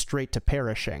directly go straight to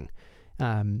perishing.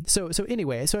 So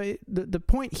the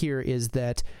point here is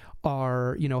that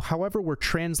however we're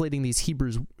translating these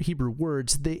Hebrew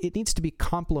words, it needs to be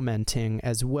complementing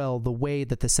as well the way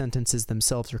that the sentences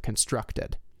themselves are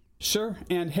constructed. Sure.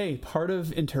 And hey, part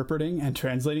of interpreting and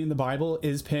translating the Bible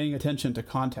is paying attention to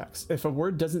context. If a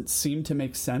word doesn't seem to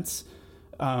make sense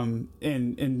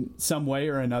in some way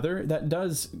or another, that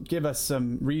does give us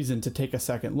some reason to take a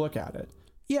second look at it.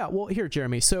 Yeah, well, here,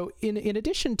 Jeremy, so in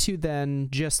addition to then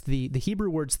just the Hebrew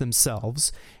words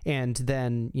themselves, and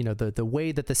then, the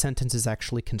way that the sentence is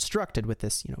actually constructed with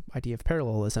this, idea of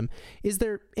parallelism, is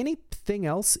there anything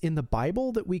else in the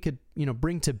Bible that we could,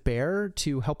 bring to bear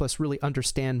to help us really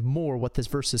understand more what this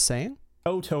verse is saying?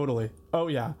 Oh, totally. Oh,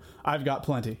 yeah. I've got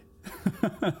plenty.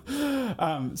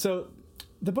 So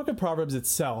the book of Proverbs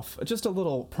itself, just a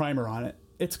little primer on it,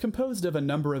 it's composed of a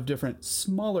number of different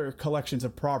smaller collections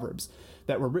of proverbs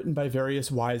that were written by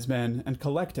various wise men and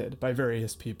collected by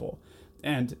various people.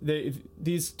 And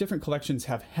these different collections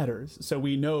have headers, so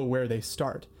we know where they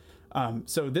start.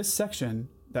 So this section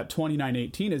that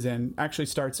 29:18 is in actually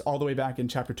starts all the way back in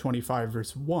chapter 25,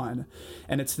 verse 1.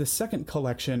 And it's the second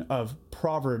collection of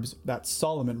proverbs that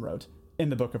Solomon wrote in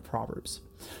the book of Proverbs.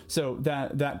 So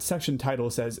that section title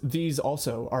says, "These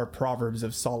also are proverbs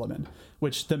of Solomon,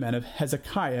 which the men of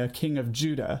Hezekiah, king of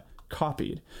Judah,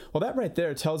 copied." Well, that right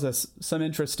there tells us some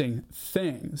interesting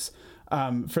things.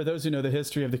 For those who know the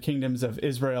history of the kingdoms of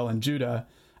Israel and Judah,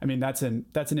 I mean, that's an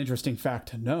interesting fact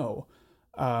to know.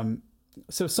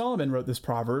 So Solomon wrote this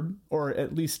proverb, or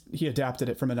at least he adapted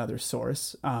it from another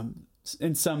source.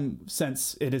 In some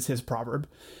sense, it is his proverb,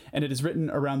 and it is written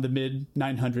around the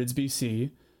mid-900s BC.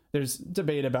 There's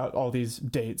debate about all these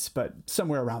dates, but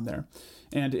somewhere around there.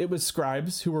 And it was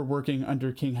scribes who were working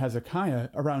under King Hezekiah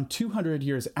around 200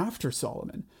 years after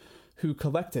Solomon who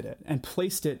collected it and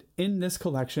placed it in this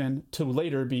collection to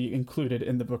later be included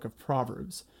in the book of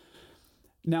Proverbs.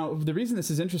 Now, the reason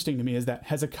this is interesting to me is that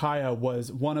Hezekiah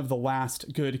was one of the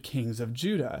last good kings of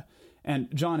Judah.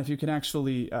 And John, if you could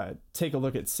actually take a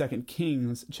look at 2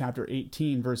 Kings chapter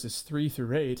 18, verses 3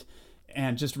 through 8,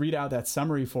 and just read out that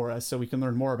summary for us so we can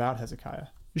learn more about Hezekiah.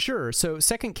 Sure. So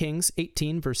 2 Kings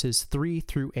 18, verses 3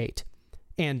 through 8.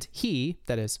 "And he,"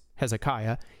 that is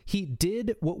Hezekiah, "he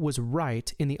did what was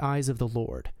right in the eyes of the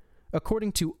Lord,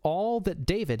 according to all that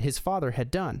David his father had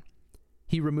done.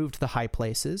 He removed the high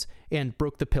places, and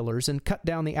broke the pillars, and cut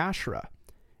down the Asherah.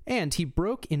 And he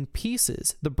broke in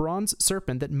pieces the bronze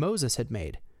serpent that Moses had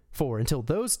made, for until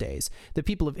those days the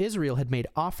people of Israel had made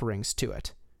offerings to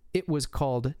it. It was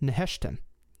called Nehushtan.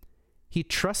 He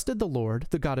trusted the Lord,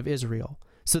 the God of Israel,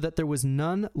 so that there was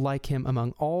none like him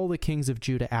among all the kings of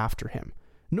Judah after him,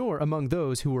 nor among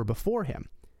those who were before him.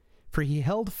 For he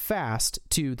held fast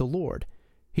to the Lord.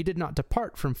 He did not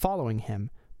depart from following him,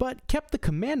 but kept the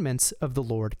commandments of the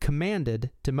Lord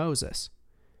commanded to Moses.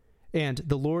 And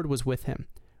the Lord was with him.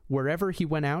 Wherever he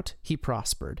went out, he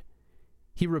prospered.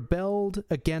 He rebelled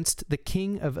against the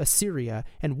king of Assyria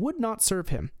and would not serve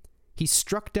him. He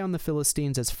struck down the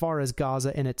Philistines as far as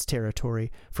Gaza and its territory,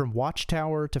 from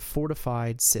watchtower to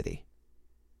fortified city."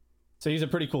 So he's a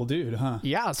pretty cool dude, huh?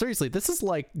 Yeah, seriously, this is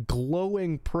like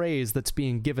glowing praise that's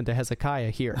being given to Hezekiah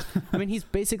here. I mean, he's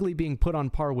basically being put on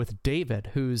par with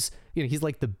David, who's, he's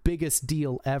like the biggest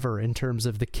deal ever in terms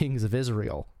of the kings of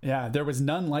Israel. Yeah, there was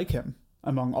none like him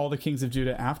among all the kings of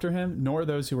Judah after him, nor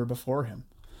those who were before him.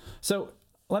 So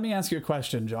let me ask you a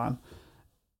question, John.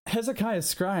 Hezekiah's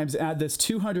scribes add this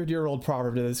 200-year-old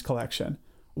proverb to this collection.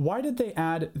 Why did they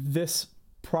add this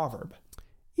proverb?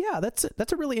 Yeah, that's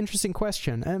a really interesting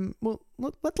question. Well,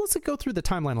 let's go through the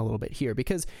timeline a little bit here,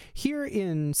 because here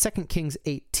in 2 Kings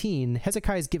 18,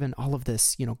 Hezekiah is given all of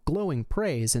this, glowing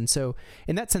praise, and so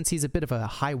in that sense, he's a bit of a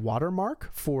high watermark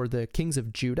for the kings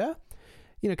of Judah.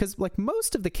 Because like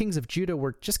most of the kings of Judah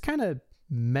were just kind of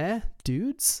meh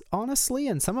dudes, honestly,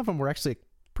 and some of them were actually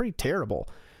pretty terrible.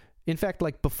 In fact,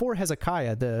 like before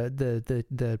Hezekiah,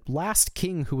 the last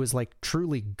king who was like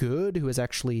truly good, who was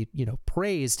actually,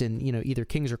 praised in, either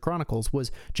Kings or Chronicles,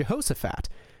 was Jehoshaphat.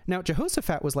 Now,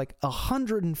 Jehoshaphat was like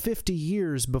 150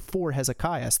 years before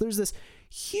Hezekiah. So there's this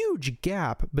huge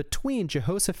gap between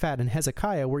Jehoshaphat and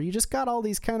Hezekiah where you just got all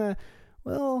these kind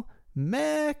of,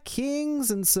 meh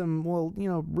kings and some,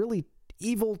 really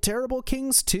evil, terrible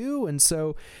kings too. And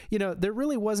so, there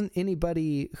really wasn't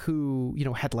anybody who,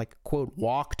 had like, quote,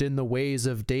 walked in the ways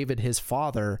of David, his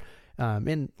father,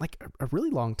 in like a really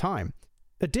long time.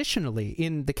 Additionally,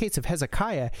 in the case of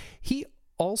Hezekiah, he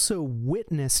also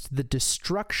witnessed the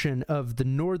destruction of the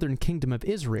northern kingdom of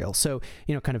Israel. So,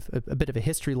 kind of a bit of a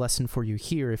history lesson for you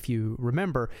here. If you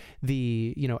remember,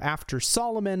 after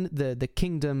Solomon, the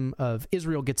kingdom of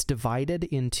Israel gets divided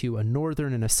into a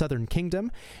northern and a southern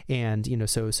kingdom. And,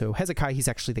 so Hezekiah, he's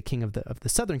actually the king of the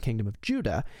southern kingdom of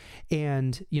Judah.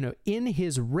 And, in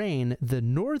his reign, the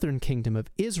northern kingdom of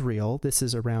Israel, this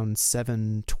is around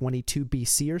 722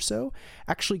 BC or so,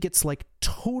 actually gets like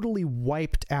totally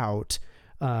wiped out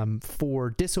for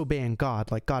disobeying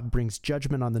God. Like God brings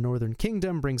judgment on the northern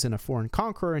kingdom, brings in a foreign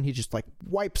conqueror, and he just like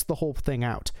wipes the whole thing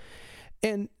out.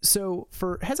 And so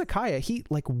for Hezekiah, he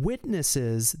like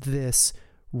witnesses this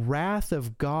wrath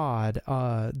of God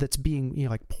that's being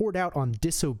poured out on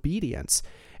disobedience.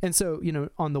 And so,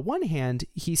 on the one hand,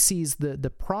 he sees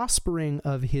the prospering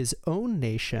of his own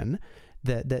nation,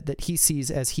 that he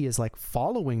sees as he is like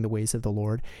following the ways of the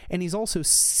Lord. And he's also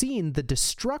seen the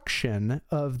destruction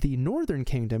of the northern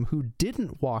kingdom who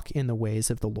didn't walk in the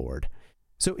ways of the Lord.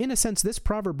 So in a sense, this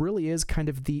proverb really is kind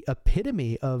of the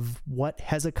epitome of what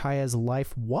Hezekiah's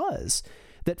life was.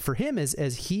 That for him, as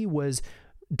he was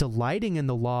delighting in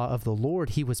the law of the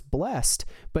Lord, he was blessed,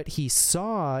 but he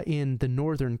saw in the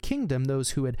northern kingdom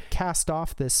those who had cast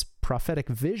off this prophetic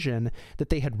vision, that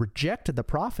they had rejected the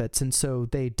prophets, and so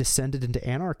they descended into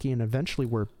anarchy and eventually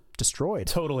were destroyed.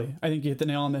 Totally. I think you hit the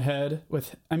nail on the head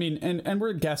with, and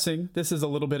we're guessing, this is a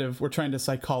little bit of, we're trying to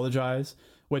psychologize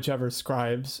whichever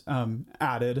scribes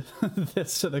added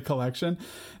this to the collection.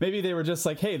 Maybe they were just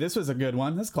like, hey, this was a good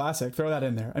one. That's classic. Throw that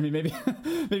in there. Maybe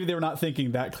they were not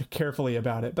thinking that carefully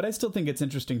about it. But I still think it's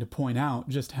interesting to point out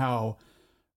just how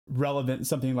relevant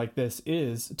something like this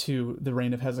is to the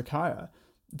reign of Hezekiah.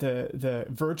 The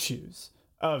virtues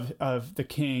of the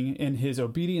king in his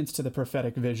obedience to the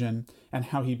prophetic vision and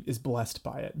how he is blessed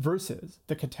by it, versus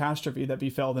the catastrophe that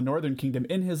befell the northern kingdom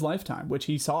in his lifetime, which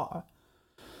he saw.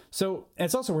 So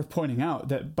it's also worth pointing out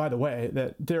that, by the way,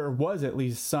 that there was at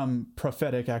least some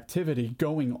prophetic activity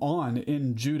going on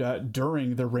in Judah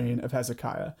during the reign of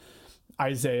Hezekiah.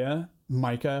 Isaiah,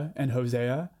 Micah, and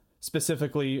Hosea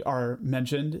specifically are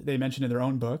mentioned. They mentioned in their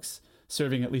own books,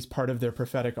 serving at least part of their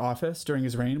prophetic office during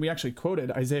his reign. We actually quoted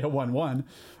Isaiah 1:1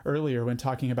 earlier when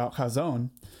talking about Chazon,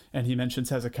 and he mentions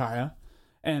Hezekiah,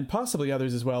 and possibly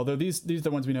others as well, though these are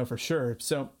the ones we know for sure.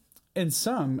 So in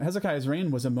some, Hezekiah's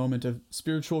reign was a moment of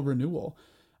spiritual renewal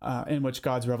in which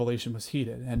God's revelation was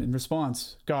heeded. And in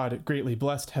response, God greatly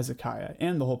blessed Hezekiah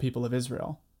and the whole people of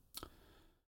Israel.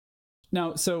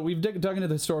 Now, so we've dug into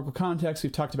the historical context.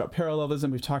 We've talked about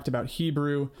parallelism. We've talked about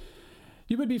Hebrew.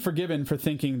 You would be forgiven for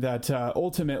thinking that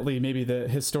ultimately maybe the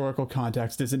historical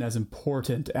context isn't as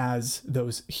important as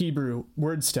those Hebrew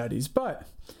word studies, but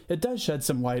it does shed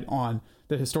some light on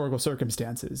the historical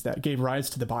circumstances that gave rise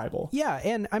to the Bible. Yeah,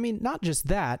 and not just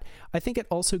that, I think it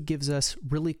also gives us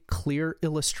really clear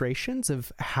illustrations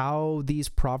of how these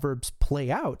proverbs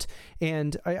play out.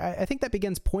 And I think that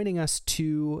begins pointing us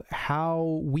to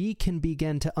how we can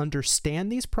begin to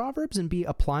understand these proverbs and be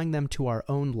applying them to our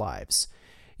own lives.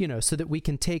 So that we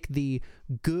can take the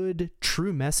good,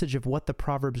 true message of what the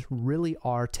Proverbs really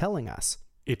are telling us.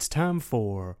 It's time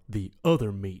for the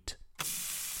other meat.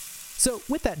 So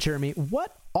with that, Jeremy,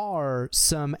 what are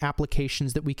some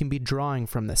applications that we can be drawing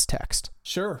from this text?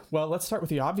 Sure. Well, let's start with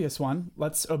the obvious one.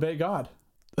 Let's obey God.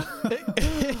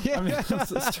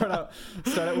 Let's start out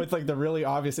with like the really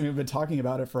obvious. We've been talking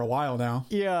about it for a while now.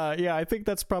 Yeah. I think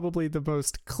that's probably the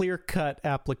most clear-cut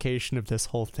application of this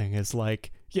whole thing is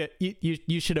like, yeah,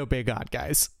 you should obey God,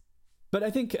 guys. But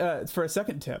I think for a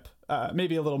second tip,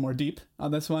 maybe a little more deep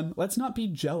on this one, let's not be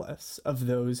jealous of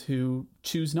those who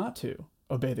choose not to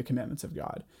obey the commandments of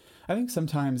God. I think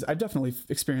sometimes, I've definitely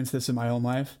experienced this in my own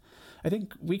life, I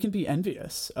think we can be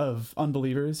envious of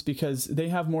unbelievers because they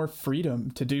have more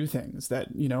freedom to do things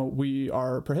that, we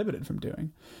are prohibited from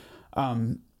doing.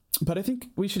 But I think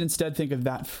we should instead think of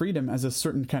that freedom as a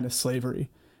certain kind of slavery.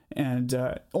 And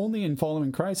only in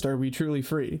following Christ are we truly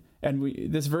free.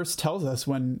 And this verse tells us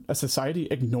when a society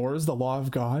ignores the law of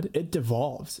God, it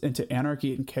devolves into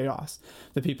anarchy and chaos.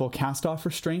 The people cast off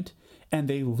restraint and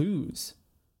they lose,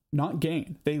 not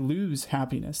gain. They lose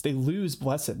happiness. They lose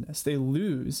blessedness. They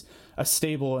lose a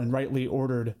stable and rightly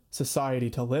ordered society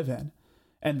to live in.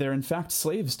 And they're in fact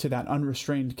slaves to that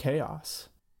unrestrained chaos.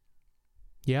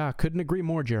 Yeah, couldn't agree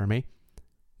more, Jeremy.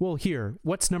 Well, here,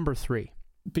 what's number 3?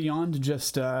 Beyond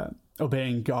just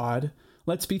obeying God,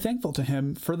 let's be thankful to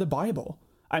him for the Bible.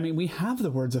 I mean, we have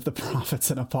the words of the prophets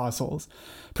and apostles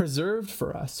preserved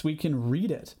for us. We can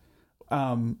read it.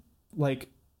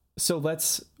 So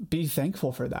let's be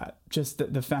thankful for that. Just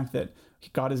the fact that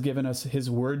God has given us his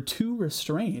word to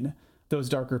restrain those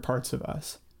darker parts of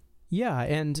us. Yeah,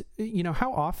 and,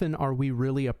 how often are we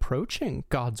really approaching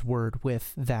God's word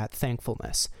with that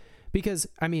thankfulness? Because,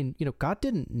 God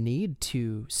didn't need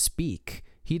to speak.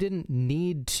 He didn't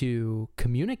need to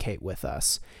communicate with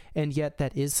us. And yet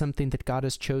that is something that God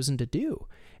has chosen to do.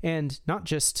 And not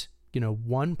just,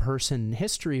 one person in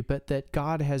history, but that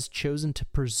God has chosen to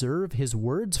preserve his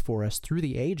words for us through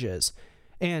the ages.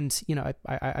 And,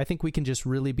 I think we can just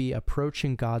really be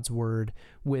approaching God's word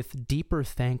with deeper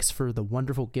thanks for the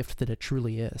wonderful gift that it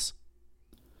truly is.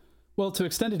 Well, to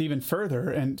extend it even further,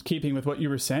 and keeping with what you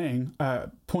were saying,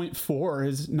 point 4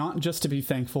 is not just to be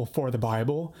thankful for the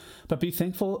Bible, but be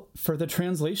thankful for the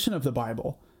translation of the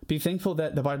Bible. Be thankful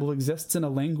that the Bible exists in a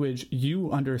language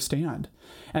you understand.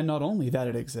 And not only that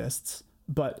it exists,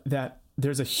 but that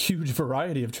there's a huge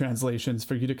variety of translations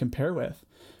for you to compare with.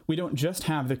 We don't just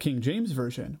have the King James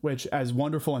Version, which, as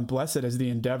wonderful and blessed as the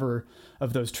endeavor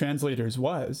of those translators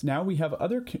was, now we have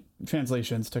other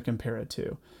translations to compare it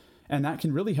to. And that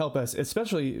can really help us,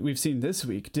 especially we've seen this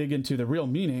week, dig into the real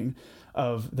meaning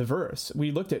of the verse.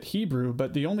 We looked at Hebrew,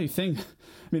 but the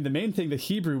main thing that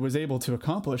Hebrew was able to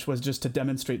accomplish was just to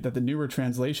demonstrate that the newer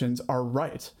translations are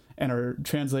right and are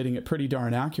translating it pretty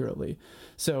darn accurately.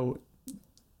 So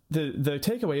the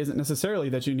takeaway isn't necessarily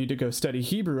that you need to go study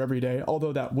Hebrew every day,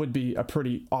 although that would be a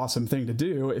pretty awesome thing to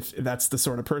do if that's the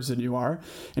sort of person you are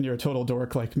and you're a total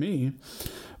dork like me.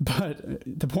 But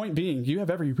the point being, you have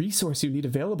every resource you need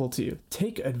available to you.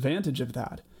 Take advantage of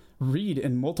that. Read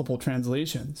in multiple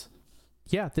translations.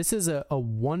 Yeah, this is a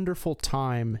wonderful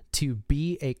time to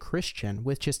be a Christian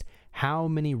with just how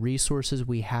many resources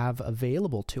we have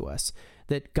available to us.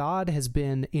 That God has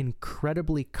been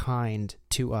incredibly kind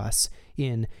to us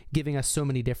in giving us so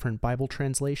many different Bible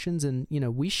translations, and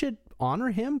we should honor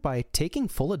him by taking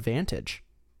full advantage.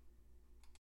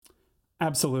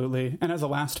 Absolutely. And as a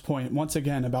last point, once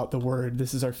again about the word,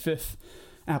 this is our 5th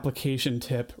application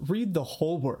tip. Read the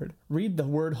whole word. Read the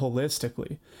word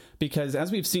holistically. Because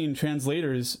as we've seen,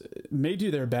 translators may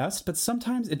do their best, but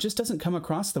sometimes it just doesn't come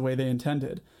across the way they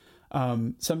intended.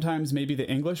 Sometimes maybe the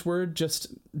English word, just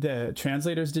the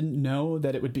translators didn't know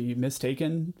that it would be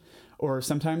mistaken, or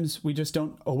sometimes we just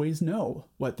don't always know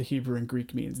what the Hebrew and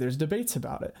Greek means. There's debates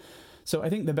about it. So I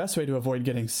think the best way to avoid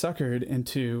getting suckered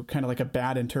into kind of like a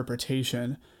bad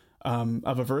interpretation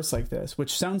of a verse like this,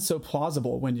 which sounds so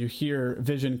plausible when you hear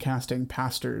vision casting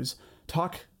pastors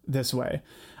talk this way.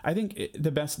 I think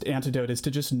the best antidote is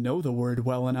to just know the word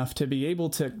well enough to be able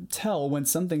to tell when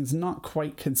something's not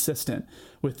quite consistent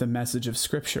with the message of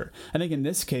Scripture. I think in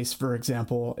this case, for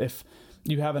example, if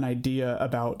you have an idea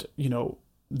about,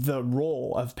 the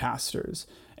role of pastors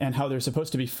and how they're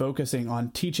supposed to be focusing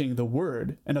on teaching the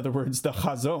word, in other words, the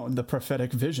chazon, the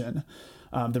prophetic vision,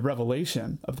 the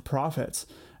revelation of the prophets,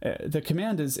 the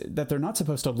command is that they're not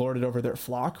supposed to lord it over their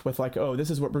flock with like, oh, this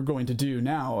is what we're going to do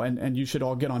now, and you should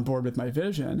all get on board with my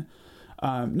vision.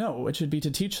 No, it should be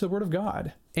to teach the word of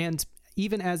God. And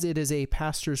even as it is a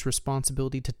pastor's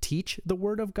responsibility to teach the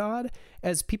word of God,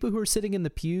 as people who are sitting in the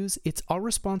pews, it's our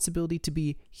responsibility to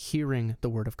be hearing the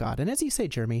word of God. And as you say,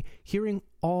 Jeremy, hearing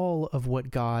all of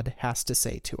what God has to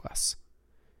say to us.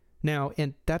 Now,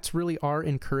 and that's really our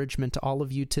encouragement to all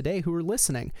of you today who are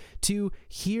listening, to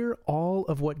hear all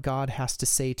of what God has to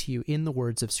say to you in the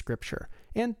words of Scripture.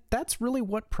 And that's really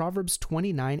what Proverbs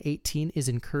 29:18 is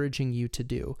encouraging you to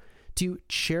do. To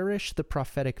cherish the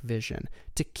prophetic vision,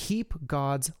 to keep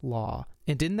God's law,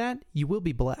 and in that, you will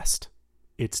be blessed.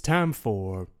 It's time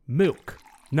for milk,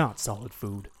 not solid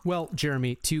food. Well,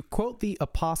 Jeremy, to quote the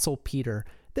Apostle Peter,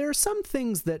 there are some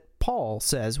things that Paul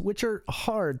says which are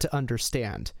hard to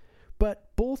understand.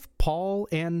 But both Paul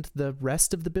and the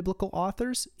rest of the biblical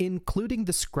authors, including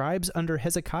the scribes under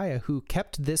Hezekiah who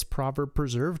kept this proverb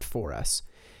preserved for us,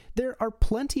 there are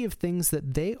plenty of things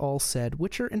that they all said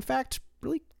which are in fact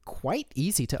really quite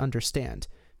easy to understand.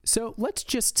 So let's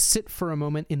just sit for a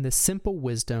moment in the simple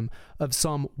wisdom of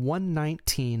Psalm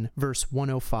 119, verse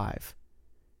 105.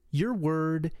 Your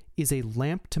word is a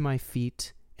lamp to my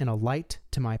feet and a light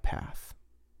to my path.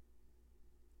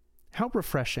 How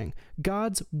refreshing.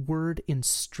 God's word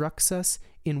instructs us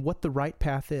in what the right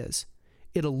path is.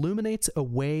 It illuminates a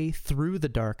way through the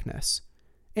darkness.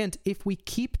 And if we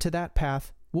keep to that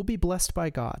path, we'll be blessed by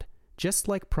God, just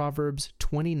like Proverbs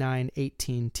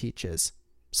 29:18 teaches.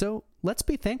 So let's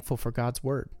be thankful for God's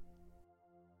word.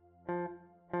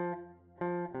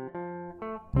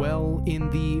 Well, in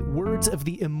the words of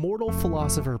the immortal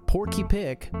philosopher Porky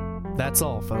Pig, that's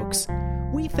all, folks.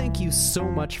 We thank you so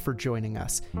much for joining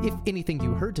us. If anything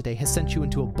you heard today has sent you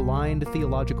into a blind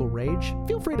theological rage,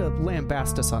 feel free to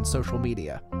lambaste us on social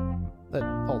media.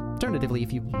 Alternatively,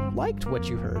 if you liked what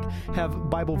you heard, have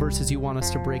Bible verses you want us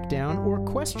to break down, or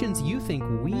questions you think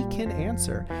we can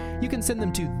answer, you can send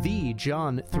them to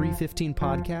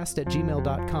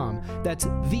thejohn315podcast@gmail.com. That's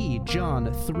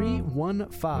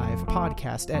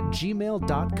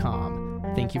thejohn315podcast@gmail.com.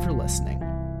 Thank you for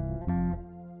listening.